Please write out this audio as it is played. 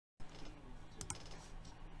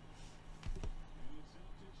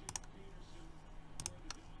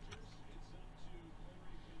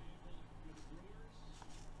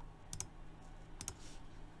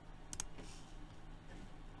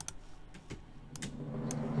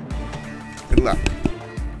luck.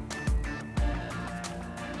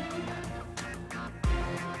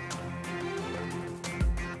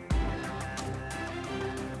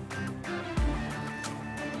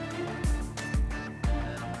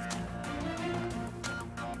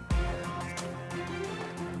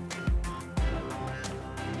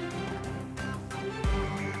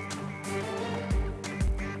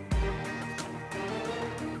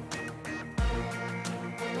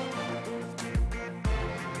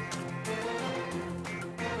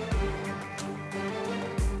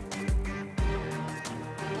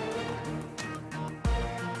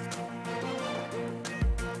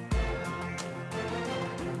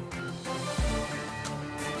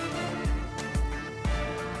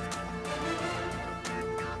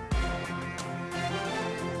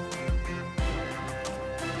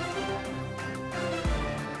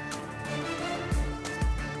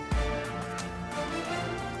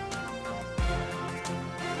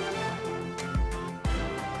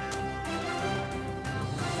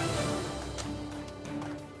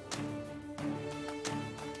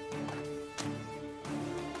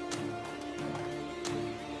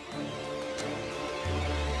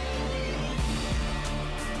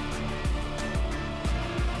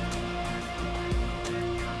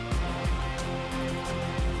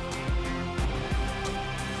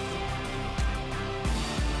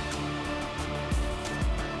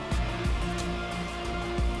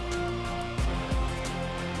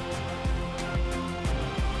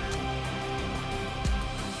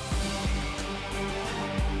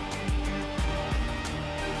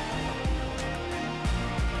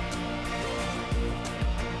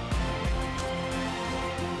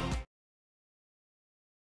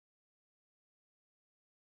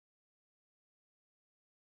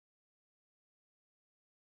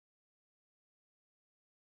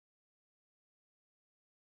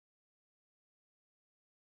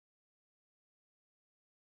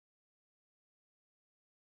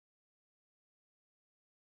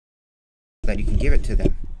 That you can give it to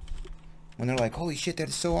them. When they're like, holy shit, that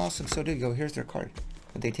is so awesome, so good, go, here's their card.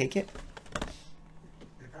 Would they take it?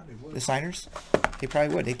 They probably would. The signers? They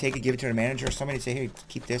probably would. They'd take it, give it to their manager or somebody, say, hey,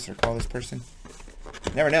 keep this or call this person.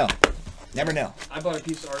 Never know. Never know. I bought a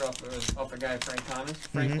piece of art off a guy, Frank Thomas.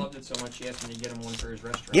 Frank loved it so much he asked me to get him one for his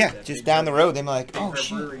restaurant. Yeah, just down the road. They're like, oh,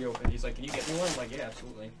 shit. Brewery opened. He's like, can you get me one? I'm like, yeah,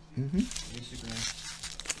 absolutely. He's super nice.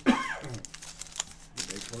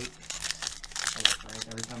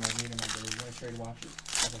 Every time I meet him, I go, you want to trade watches?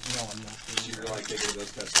 I was like, no, I'm not. You're like thinking of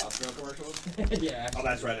those testosterone commercials? Yeah. Oh,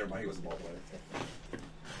 that's right. Everybody was a ball player.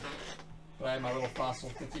 But I had my little Fossil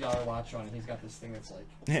 $50 watch on, and he's got this thing that's like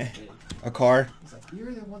big. A car. He's like,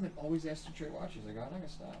 you're the one that always asks to trade watches. I go, I'm not gonna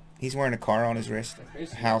stop. He's wearing a car on his wrist.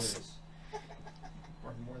 That's A house.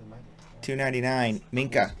 More than my $2.99.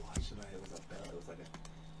 Minka.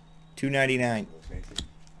 $2.99.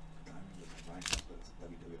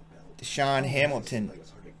 Deshaun Hamilton.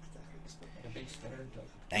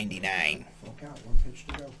 99. Look out, one pitch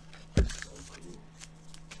to go.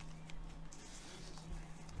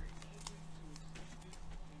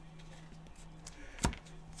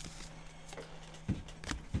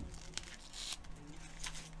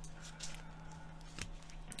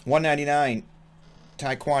 $1.99.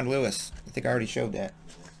 Taekwon Lewis. I think I already showed that.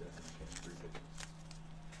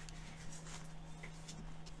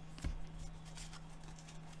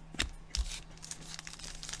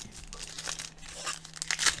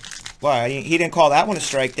 Well, he didn't call that one a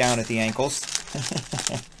strike down at the ankles.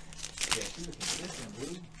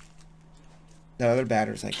 The other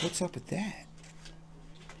batter's like, what's up with that?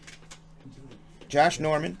 Josh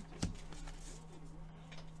Norman.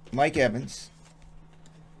 Mike Evans.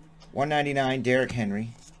 $1.99 Derrick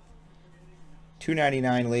Henry.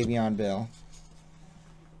 $2.99 Le'Veon Bell.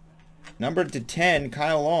 Numbered to 10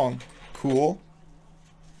 Kyle Long. Cool.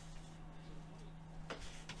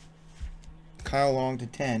 Kyle Long to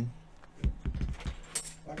 10.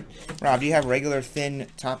 Rob, do you have regular thin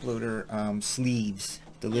top loader sleeves?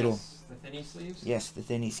 The little. Yes, the thinny sleeves? Yes, the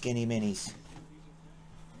thinny, skinny minis.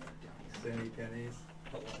 Thinny pennies.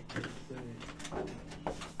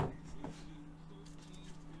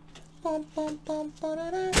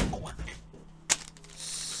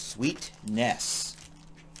 Sweetness.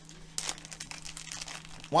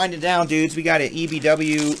 Wind it down, dudes. We got an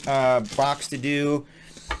EBW box to do.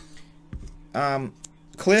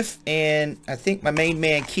 Cliff and I think my main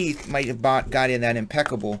man Keith might have got in that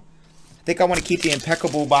impeccable. I think I want to keep the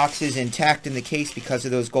impeccable boxes intact in the case because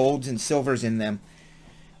of those golds and silvers in them.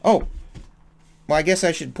 Oh, well, I guess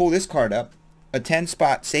I should pull this card up. A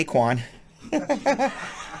 10-spot Saquon. I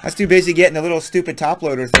was too busy getting the little stupid top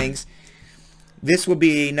loader things. This will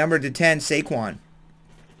be numbered to 10 Saquon.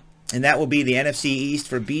 And that will be the NFC East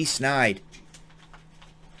for B Snide.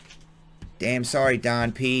 Damn sorry,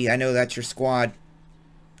 Don P. I know that's your squad.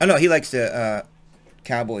 Oh, no, he likes the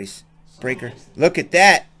Cowboys. Breaker. Look at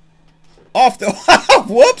that. Off the...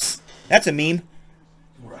 Whoops. That's a meme.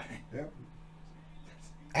 Right. Yep.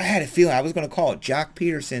 I had a feeling I was going to call it Jock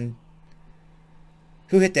Peterson.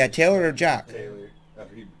 Who hit that, Taylor or Jock? Taylor.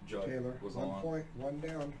 After he Taylor. was 1 on. point, 1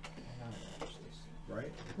 down.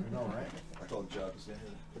 Right? I know, right? I told Judd to say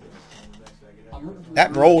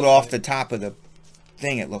That rolled off the top of the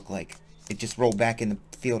thing, it looked like. It just rolled back in the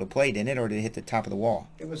field of play, didn't it? Or did it hit the top of the wall?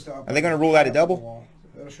 It was the Are they going to rule that a double?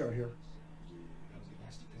 It'll show it here.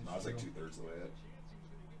 No, I was like 2/3 the way up.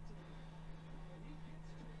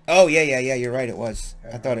 Oh, yeah, you're right, it was.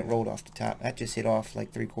 I thought it rolled off the top. That just hit off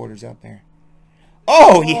like 3/4 up there.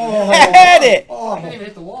 Oh, he had it! I didn't even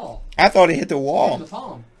hit the wall. I thought it hit the Hit wall. the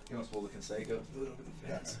palm. You must pull the Conseco. Threw it over the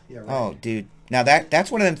fence. Yeah, right. Oh, dude. Now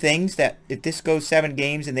that's one of them things that if this goes 7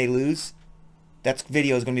 games and they lose, that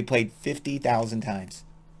video is going to be played 50,000 times.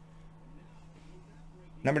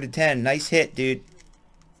 Number to 10. Nice hit, dude.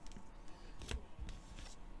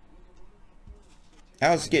 I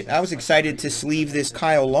was excited to sleeve this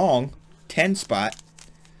Kyle Long 10 spot.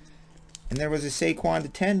 And there was a Saquon to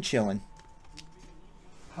 10 chilling.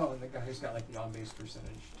 Oh, and the guy who's got like the on-base percentage,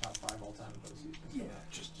 top 5 all time in postseason. Yeah,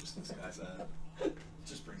 just this guy's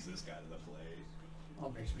just brings this guy to the plate.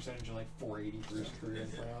 On-base percentage of like 480 for his career in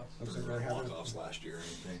playoffs. Looks like we're having- Walk-offs last year or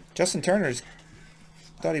anything. Justin Turner's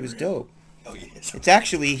thought he was dope. Oh, yes. It's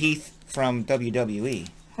actually Heath from WWE.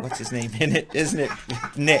 What's his name in it? Isn't it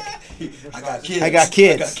Nick? I got kids. I got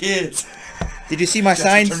kids. I got kids. Did you see my Justin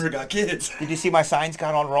signs? Turner got kids. Did you see my signs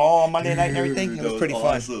got on Raw on Monday night and everything? It That was pretty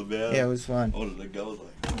fun. awesome, man. Yeah, it was fun. Oh, the guy was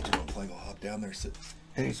like, I'm playing, I'll hop down there, sit.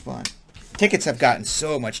 It was fun. Tickets have gotten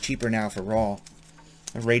so much cheaper now for Raw.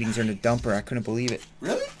 The ratings are in the dumper. I couldn't believe it.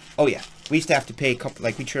 Really? Oh yeah, we used to have to pay a couple.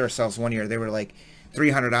 Like we treated ourselves one year. They were like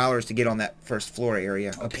 $300 to get on that first floor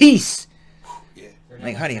area a piece. Yeah.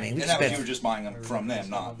 Like, honey, I mean, we And that was, you were spent. just buying them from them,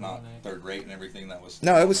 not third rate and everything. That was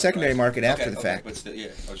No, it was secondary market after Okay, the okay, fact. But still, yeah.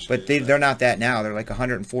 I was just But curious they're about not that now. They're like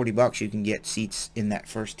 $140. You can get seats in that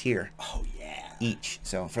first tier that. Oh yeah. each.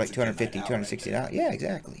 So for like That's a good $250, night out right $260. Yeah,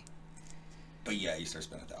 exactly. But yeah, you start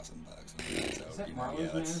spending $1,000. So, Is that you know, Marlowe's yeah,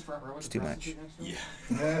 man in that's, front row with it's the too much. prostitute next to him?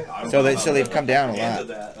 yeah. Yeah. I don't So know they how so they've the come down a end lot. of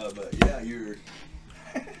that, but yeah, you're.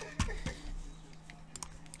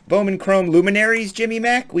 Bowman Chrome Luminaries, Jimmy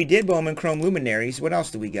Mac. We did Bowman Chrome Luminaries. What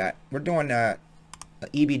else do we got? We're doing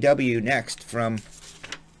EBW next from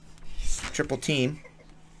Triple Team.